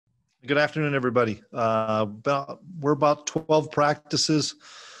Good afternoon, everybody. We're about 12 practices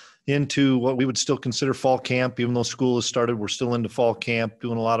into what we would still consider fall camp. Even though school has started, we're still into fall camp,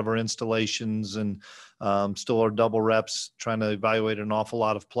 doing a lot of our installations and still our double reps, trying to evaluate an awful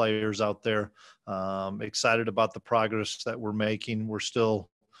lot of players out there. Excited about the progress that we're making. We're still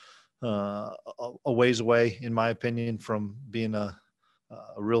a ways away, in my opinion, from being a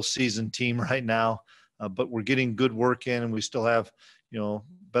real seasoned team right now. But we're getting good work in, and we still have,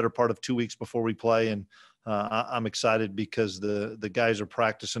 better part of 2 weeks before we play. And I'm excited because the guys are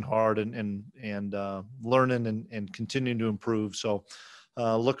practicing hard and learning and continuing to improve. So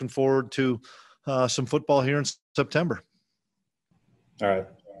looking forward to some football here in September. All right,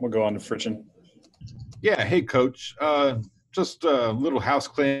 we'll go on to Fritchen. Yeah. Hey, Coach. Just a little house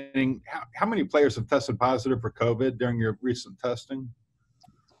cleaning. How many players have tested positive for COVID during your recent testing?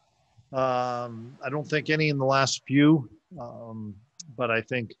 I don't think any in the last few, but I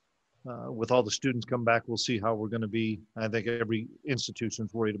think with all the students come back, we'll see how we're going to be. I think every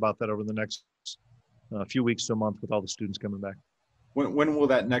institution's worried about that over the next few weeks to a month with all the students coming back. When will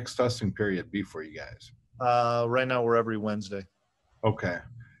that next testing period be for you guys? Right now, we're every Wednesday. Okay.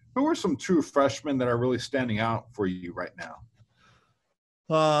 Who are some true freshmen that are really standing out for you right now?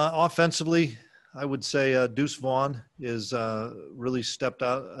 Offensively, I would say Deuce Vaughn is really stepped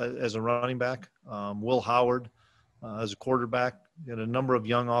out as a running back. Will Howard as a quarterback. You got a number of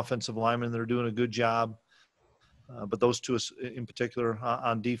young offensive linemen that are doing a good job. But those two in particular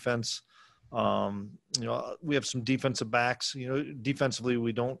on defense, we have some defensive backs. Defensively,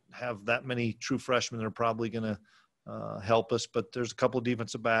 we don't have that many true freshmen that are probably going to help us, but there's a couple of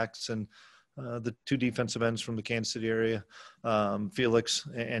defensive backs and the two defensive ends from the Kansas City area, Felix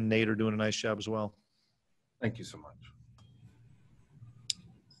and Nate, are doing a nice job as well. Thank you so much.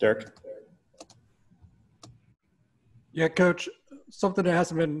 Derek? Yeah, Coach, something that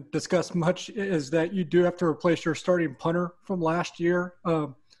hasn't been discussed much is that you do have to replace your starting punter from last year.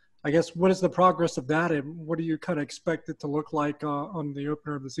 I guess, what is the progress of that, and what do you kind of expect it to look like on the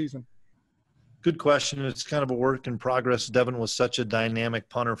opener of the season? Good question. It's kind of a work in progress. Devin was such a dynamic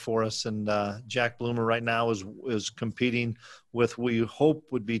punter for us, and Jack Bloomer right now is competing with what we hope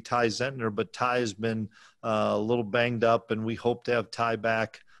would be Ty Zentner, but Ty has been a little banged up, and we hope to have Ty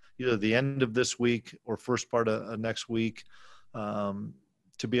back either the end of this week or first part of next week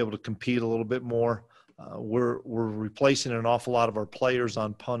to be able to compete a little bit more. We're replacing an awful lot of our players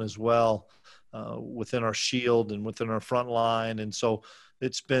on punt as well within our shield and within our front line, and so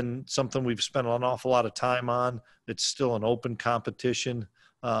it's been something we've spent an awful lot of time on. It's still an open competition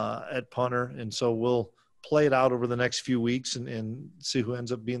at punter, and so we'll play it out over the next few weeks and see who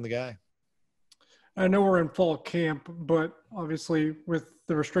ends up being the guy. I know we're in fall camp, but obviously with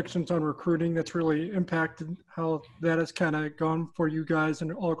the restrictions on recruiting, that's really impacted how that has kind of gone for you guys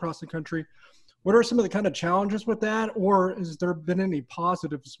and all across the country. What are some of the kind of challenges with that, or has there been any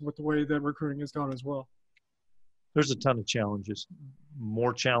positives with the way that recruiting has gone as well? There's a ton of challenges,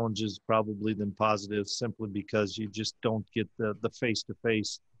 more challenges probably than positives, simply because you just don't get the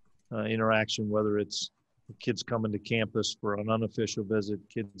face-to-face interaction, whether it's kids coming to campus for an unofficial visit,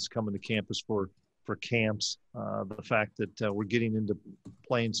 kids coming to campus for camps, the fact that we're getting into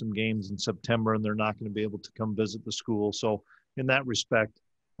playing some games in September and they're not going to be able to come visit the school. So in that respect,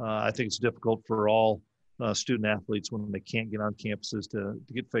 I think it's difficult for all student athletes when they can't get on campuses to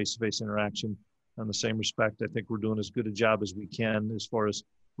get face-to-face interaction. In the same respect, I think we're doing as good a job as we can as far as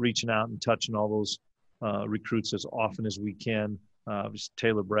reaching out and touching all those recruits as often as we can.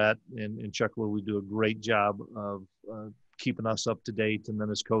 Taylor Bratt and Chuck Lilly do a great job of keeping us up to date. And then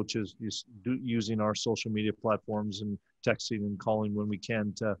as coaches, using our social media platforms and texting and calling when we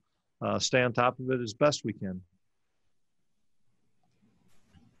can to stay on top of it as best we can.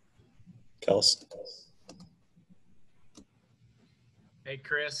 Kels? Hey,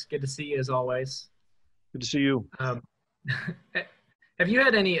 Chris. Good to see you as always. Good to see you. Have you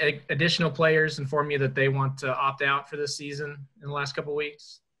had any additional players inform you that they want to opt out for this season in the last couple of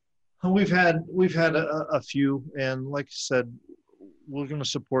weeks? We've had a few, and like I said, we're going to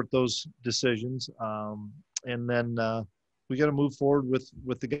support those decisions, and then we got to move forward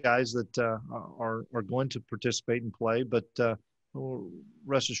with the guys that are going to participate and play. But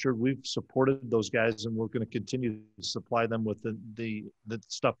rest assured, we've supported those guys, and we're going to continue to supply them with the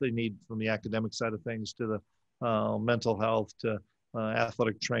stuff they need, from the academic side of things to the mental health to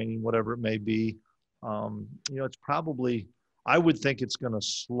athletic training, whatever it may be. It's probably, I would think it's going to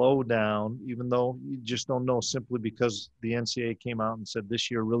slow down, even though you just don't know, simply because the NCAA came out and said this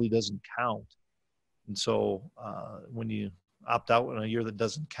year really doesn't count. And so when you opt out in a year that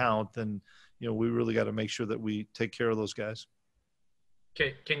doesn't count, then we really got to make sure that we take care of those guys.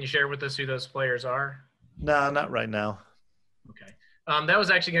 Can you share with us who those players are? No, not right now. Okay. That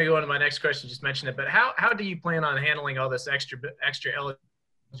was actually going to go into my next question. You just mentioned it, but how do you plan on handling all this extra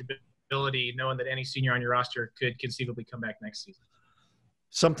eligibility, knowing that any senior on your roster could conceivably come back next season?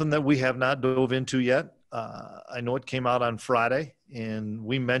 Something that we have not dove into yet. I know it came out on Friday, and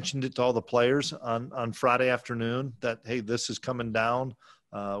we mentioned it to all the players on Friday afternoon that, hey, this is coming down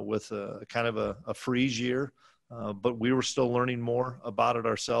with a kind of a freeze year. But we were still learning more about it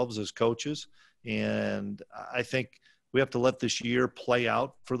ourselves as coaches. And I think we have to let this year play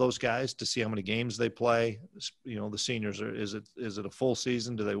out for those guys to see how many games they play. You know, the seniors, is it a full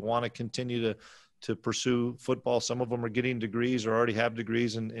season? Do they want to continue to pursue football? Some of them are getting degrees or already have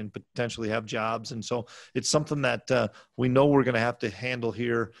degrees and potentially have jobs. And so it's something that we know we're going to have to handle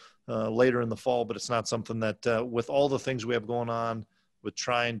here later in the fall, but it's not something that with all the things we have going on with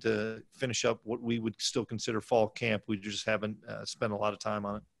trying to finish up what we would still consider fall camp, we just haven't spent a lot of time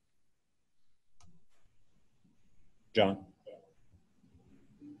on it. John.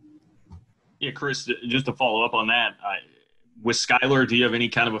 Yeah, Chris, just to follow up on that, with Skylar, do you have any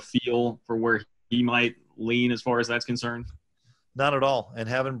kind of a feel for where he might lean as far as that's concerned? Not at all, and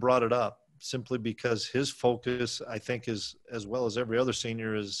haven't brought it up simply because his focus, I think, is as well as every other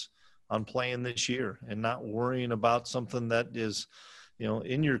senior, is on playing this year and not worrying about something that is, you know,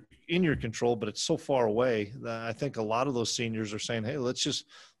 in your control, but it's so far away that I think a lot of those seniors are saying, hey, let's just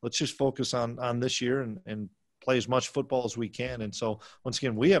focus on this year and play as much football as we can. And so once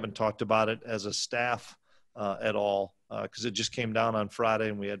again, we haven't talked about it as a staff at all because it just came down on Friday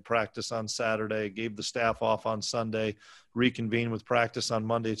and we had practice on Saturday, gave the staff off on Sunday, reconvened with practice on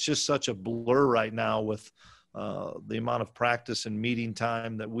Monday. It's just such a blur right now with the amount of practice and meeting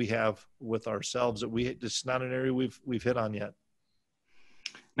time that we have with ourselves that it's not an area we've hit on yet.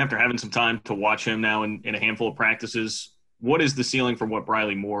 After having some time to watch him now in a handful of practices, what is the ceiling for what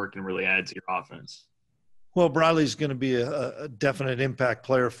Briley Moore can really add to your offense? Well, Briley's going to be a definite impact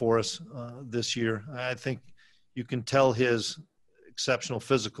player for us this year. I think you can tell his exceptional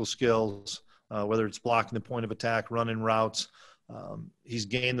physical skills, whether it's blocking the point of attack, running routes. He's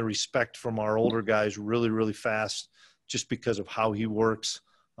gained the respect from our older guys really, really fast just because of how he works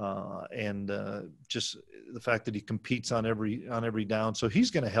and just the fact that he competes on every down. So he's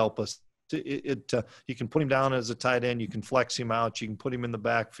going to help us. You can put him down as a tight end. You can flex him out. You can put him in the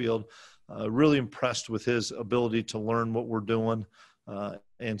backfield. Really impressed with his ability to learn what we're doing.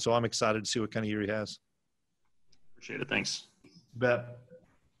 And so I'm excited to see what kind of year he has. Appreciate it. Thanks. Bet.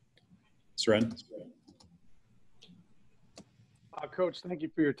 Sren. Coach, thank you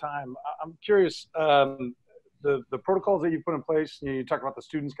for your time. I'm curious, the protocols that you put in place, you talk about the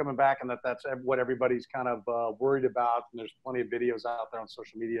students coming back and that's what everybody's kind of worried about. And there's plenty of videos out there on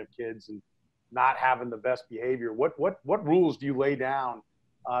social media of kids and not having the best behavior. What rules do you lay down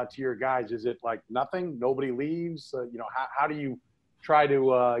to your guys? Is it like nothing, nobody leaves? How do you try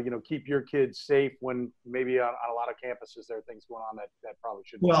to, keep your kids safe when maybe on a lot of campuses there are things going on that probably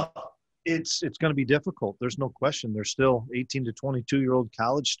shouldn't? Well, it's going to be difficult. There's no question. There's still 18 to 22-year-old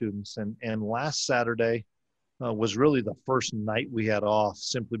college students. And last Saturday was really the first night we had off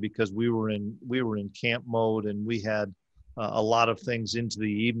simply because we were in camp mode and we had a lot of things into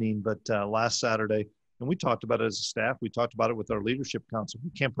the evening. But last Saturday, and we talked about it as a staff, we talked about it with our leadership council.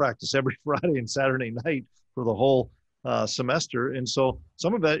 We can't practice every Friday and Saturday night for the whole semester. And so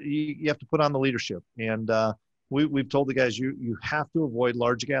some of that you have to put on the leadership. And we've told the guys, you have to avoid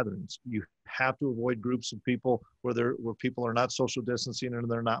large gatherings. You have to avoid groups of people where people are not social distancing and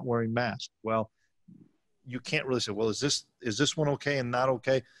they're not wearing masks. Well, you can't really say, well, is this one okay and not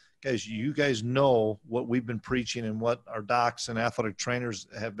okay? Guys, you guys know what we've been preaching and what our docs and athletic trainers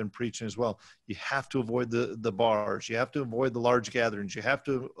have been preaching as well. You have to avoid the bars. You have to avoid the large gatherings. You have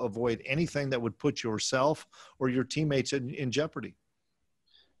to avoid anything that would put yourself or your teammates in jeopardy.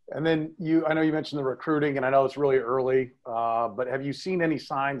 And then I know you mentioned the recruiting, and I know it's really early, but have you seen any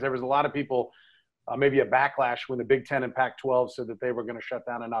signs? There was a lot of people, maybe a backlash when the Big Ten and Pac-12 said that they were going to shut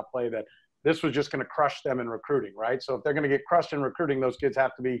down and not play, that this was just going to crush them in recruiting, right? So if they're going to get crushed in recruiting, those kids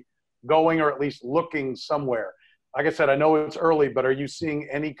have to be going or at least looking somewhere. Like I said, I know it's early, but are you seeing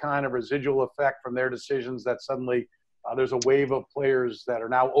any kind of residual effect from their decisions that suddenly there's a wave of players that are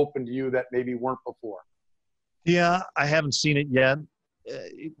now open to you that maybe weren't before? Yeah, I haven't seen it yet.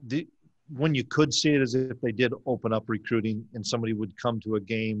 When you could see it is if they did open up recruiting and somebody would come to a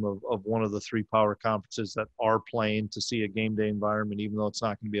game of one of the three power conferences that are playing to see a game day environment, even though it's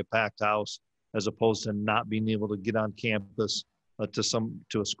not going to be a packed house, as opposed to not being able to get on campus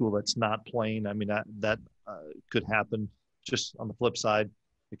to a school that's not playing. I mean, that could happen. Just on the flip side,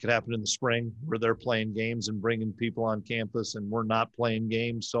 It could happen in the spring where they're playing games and bringing people on campus and we're not playing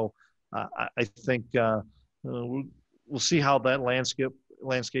games. So I think we'll see how that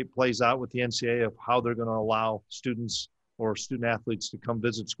landscape plays out with the NCAA of how they're going to allow students or student athletes to come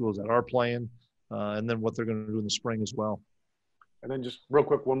visit schools that are playing, and then what they're going to do in the spring as well. And then just real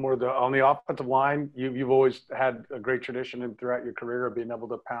quick, one more. On the offensive line, you've always had a great tradition and throughout your career of being able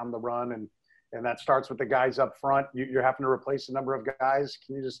to pound the run, and that starts with the guys up front. You're having to replace a number of guys.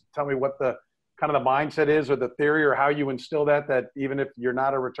 Can you just tell me what the kind of the mindset is or the theory or how you instill that even if you're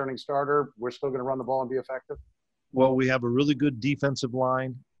not a returning starter, we're still going to run the ball and be effective? Well, we have a really good defensive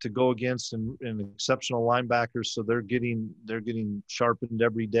line to go against and exceptional linebackers, so they're getting sharpened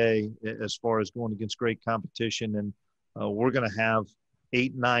every day as far as going against great competition. And we're going to have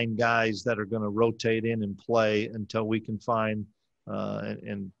 8-9 guys that are going to rotate in and play until we can find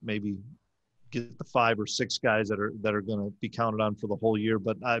and maybe get the 5 or 6 guys that are going to be counted on for the whole year.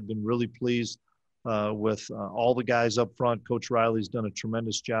 But I've been really pleased with all the guys up front. Coach Riley's done a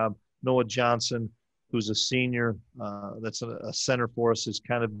tremendous job. Noah Johnson, who's a senior, that's a center for us, has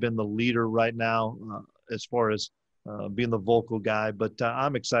kind of been the leader right now as far as being the vocal guy. But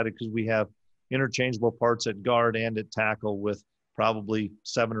I'm excited because we have interchangeable parts at guard and at tackle with probably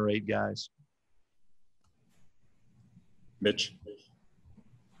 7 or 8 guys. Mitch.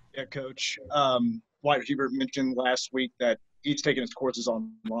 Yeah, Coach. Wyatt Hubert mentioned last week that he's taking his courses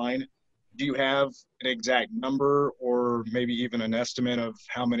online. Do you have an exact number or maybe even an estimate of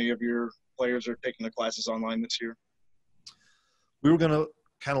how many of your players are taking the classes online this year? We were going to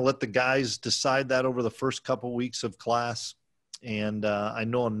kind of let the guys decide that over the first couple weeks of class. And I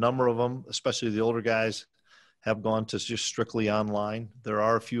know a number of them, especially the older guys, have gone to just strictly online. There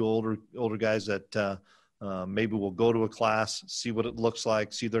are a few older guys that maybe will go to a class, see what it looks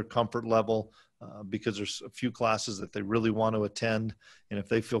like, see their comfort level, because there's a few classes that they really want to attend. And if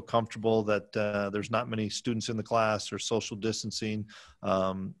they feel comfortable that there's not many students in the class or social distancing,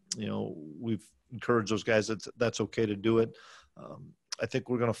 we've encouraged those guys that's okay to do it. I think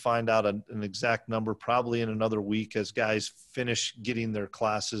we're going to find out an exact number probably in another week as guys finish getting their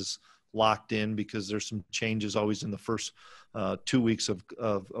classes locked in, because there's some changes always in the first 2 weeks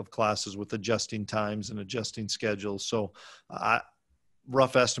of classes with adjusting times and adjusting schedules. So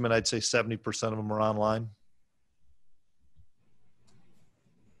rough estimate, I'd say 70% of them are online.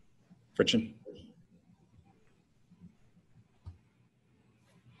 Fritchen.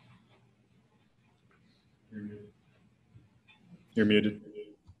 You're muted.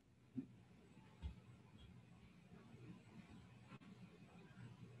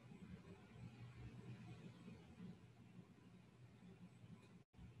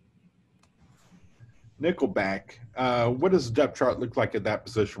 Nickelback. What does the depth chart look like at that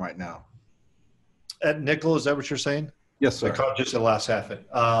position right now? At nickel, is that what you're saying? Yes, sir. I caught just the last half of it.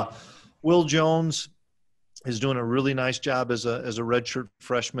 Will Jones is doing a really nice job as a redshirt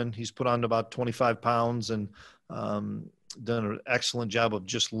freshman. He's put on about 25 pounds and done an excellent job of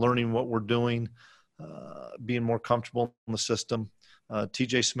just learning what we're doing, being more comfortable in the system.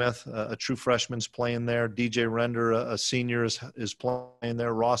 TJ Smith, a true freshman's playing there. DJ Render, a senior, is playing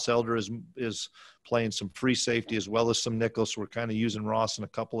there. Ross Elder is playing some free safety as well as some nickel. So we're kind of using Ross in a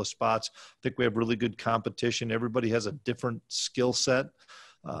couple of spots. I think we have really good competition. Everybody has a different skill set.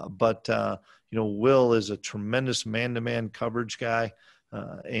 But Will is a tremendous man-to-man coverage guy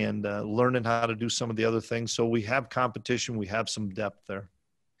and learning how to do some of the other things. So we have competition. We have some depth there.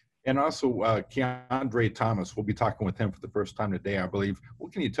 And also Keandre Thomas. We'll be talking with him for the first time today, I believe.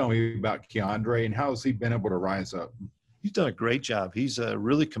 What can you tell me about Keandre and how has he been able to rise up? He's done a great job. He's a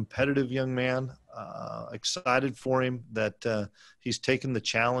really competitive young man. Excited for him that he's taken the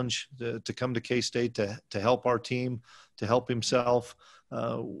challenge to come to K-State to help our team, to help himself.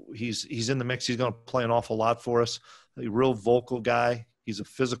 He's in the mix. He's going to play an awful lot for us. A real vocal guy. He's a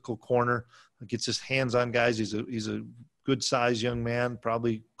physical corner. Gets his hands on guys. He's a good-sized young man,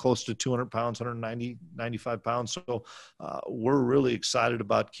 probably close to 200 pounds, 190, 95 pounds. So we're really excited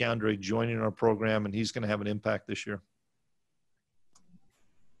about Keandre joining our program, and he's going to have an impact this year.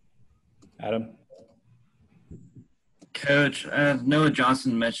 Adam. Coach, Noah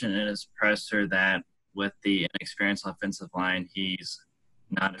Johnson mentioned in his presser that with the inexperienced offensive line, he's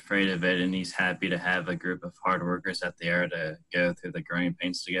not afraid of it, and he's happy to have a group of hard workers at the air to go through the growing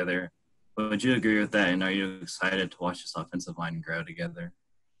pains together. Would you agree with that, and are you excited to watch this offensive line grow together?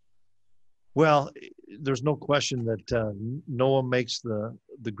 Well, there's no question that Noah makes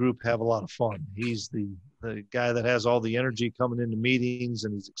the group have a lot of fun. He's the guy that has all the energy coming into meetings,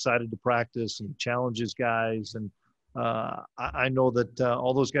 and he's excited to practice and challenges guys. And I know that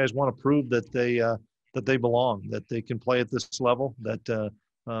all those guys want to prove that they belong, that they can play at this level, that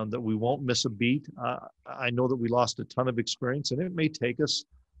that we won't miss a beat. I know that we lost a ton of experience, and it may take us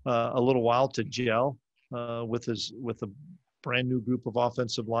a little while to gel with a brand new group of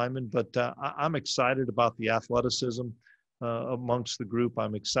offensive linemen. But I'm excited about the athleticism amongst the group.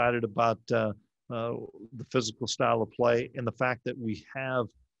 I'm excited about the physical style of play and the fact that we have,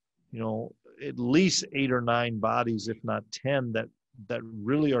 at least 8 or 9 bodies, if not 10, that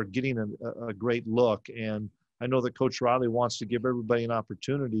really are getting a great look. And I know that Coach Riley wants to give everybody an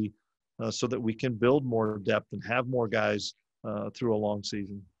opportunity so that we can build more depth and have more guys through a long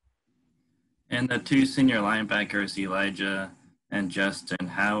season. And the 2 senior linebackers, Elijah and Justin,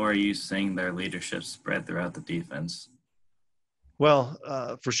 how are you seeing their leadership spread throughout the defense? Well,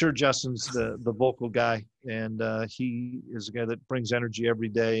 for sure, Justin's the vocal guy, and he is a guy that brings energy every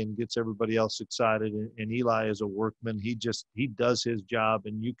day and gets everybody else excited. And Eli is a workman. He does his job,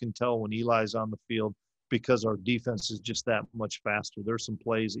 and you can tell when Eli's on the field because our defense is just that much faster. There's some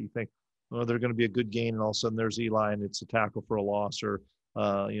plays that you think, well, they're going to be a good gain, and all of a sudden there's Eli, and it's a tackle for a loss, or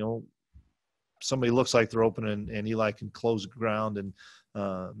somebody looks like they're open, and Eli can close the ground and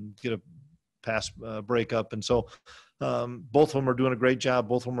get a pass break up. And so both of them are doing a great job.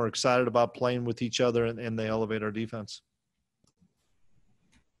 Both of them are excited about playing with each other, and they elevate our defense.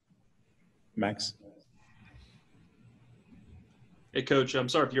 Max? Hey, Coach, I'm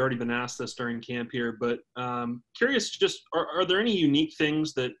sorry if you've already been asked this during camp here, but curious, just are there any unique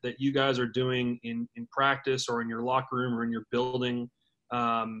things that you guys are doing in practice or in your locker room or in your building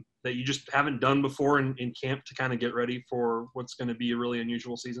that you just haven't done before in camp to kind of get ready for what's going to be a really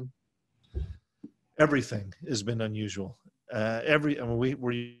unusual season? Everything has been unusual.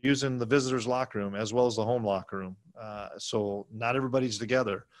 We're using the visitors' locker room as well as the home locker room. So not everybody's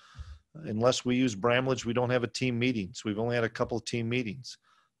together. Unless we use Bramlage, we don't have a team meetings. We've only had a couple of team meetings.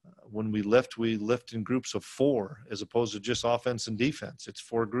 When we lift in groups of 4 as opposed to just offense and defense. It's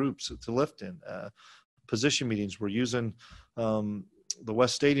 4 groups to lift in. Position meetings, we're using the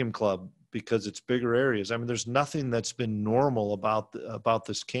West Stadium Club because it's bigger areas. I mean, there's nothing that's been normal about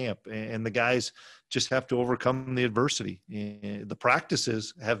this camp, and the guys just have to overcome the adversity. And the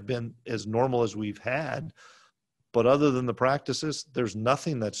practices have been as normal as we've had, but other than the practices, there's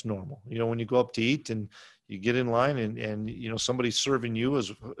nothing that's normal. When you go up to eat and you get in line and somebody's serving you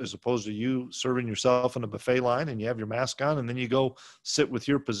as opposed to you serving yourself in a buffet line, and you have your mask on, and then you go sit with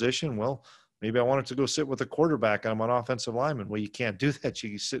your position. Well, maybe I wanted to go sit with a quarterback. I'm an offensive lineman. Well, you can't do that.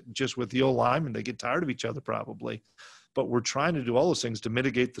 You sit just with the old lineman. They get tired of each other probably. But we're trying to do all those things to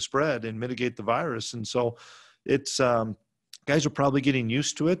mitigate the spread and mitigate the virus. And so it's guys are probably getting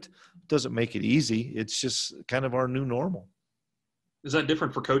used to it. It doesn't make it easy. It's just kind of our new normal. Is that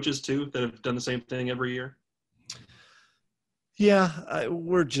different for coaches too that have done the same thing every year? Yeah,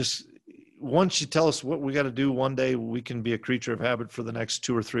 once you tell us what we got to do one day, we can be a creature of habit for the next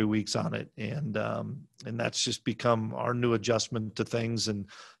 2 or 3 weeks on it. And that's just become our new adjustment to things. And,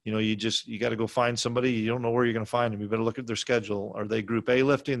 you got to go find somebody. You don't know where you're going to find them. You better look at their schedule. Are they group A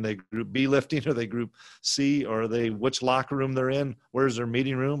lifting? Are they group B lifting? Are they group C? Or are they which locker room they're in? Where's their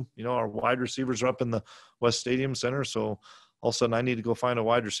meeting room? Our wide receivers are up in the West Stadium Center. So all of a sudden I need to go find a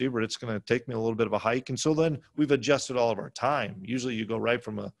wide receiver. It's going to take me a little bit of a hike. And so then we've adjusted all of our time. Usually you go right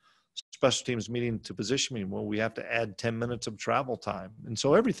from a special teams meeting to position meeting. Well, we have to add 10 minutes of travel time. And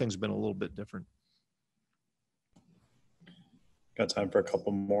so everything's been a little bit different. Got time for a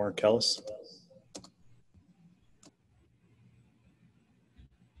couple more. Kellis?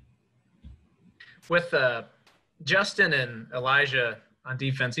 With Justin and Elijah on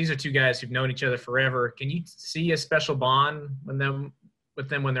defense, these are 2 guys who've known each other forever. Can you see a special bond with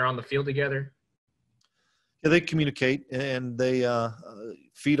them when they're on the field together? Yeah, they communicate and they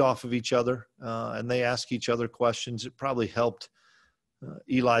feed off of each other and they ask each other questions. It probably helped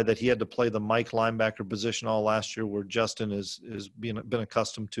Eli that he had to play the Mike linebacker position all last year, where Justin is been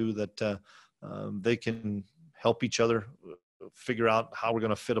accustomed to that. They can help each other figure out how we're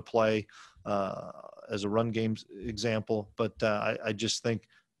going to fit a play as a run game example. But I just think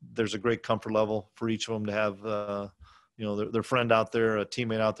there's a great comfort level for each of them to have their friend out there, a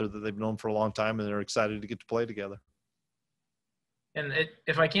teammate out there that they've known for a long time, and they're excited to get to play together. And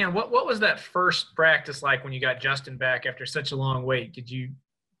if I can, what was that first practice like when you got Justin back after such a long wait? Could you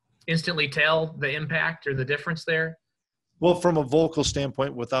instantly tell the impact or the difference there? Well, from a vocal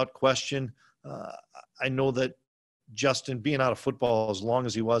standpoint, without question, I know that Justin, being out of football as long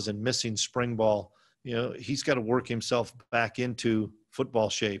as he was and missing spring ball, he's got to work himself back into football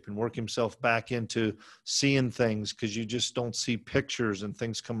shape and work himself back into seeing things, because you just don't see pictures and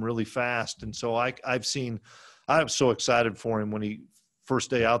things come really fast. And so I'm so excited for him when he first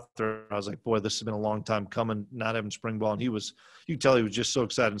day out there, I was like, boy, this has been a long time coming, not having spring ball. And you could tell he was just so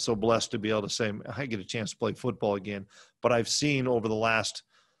excited and so blessed to be able to say, I get a chance to play football again. But I've seen over the last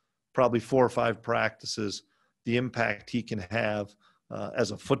probably 4 or 5 practices the impact he can have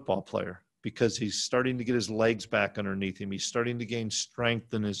as a football player, because he's starting to get his legs back underneath him. He's starting to gain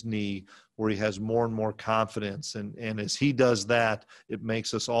strength in his knee where he has more and more confidence. And as he does that, it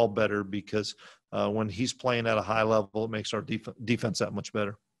makes us all better, because when he's playing at a high level, it makes our defense that much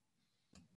better.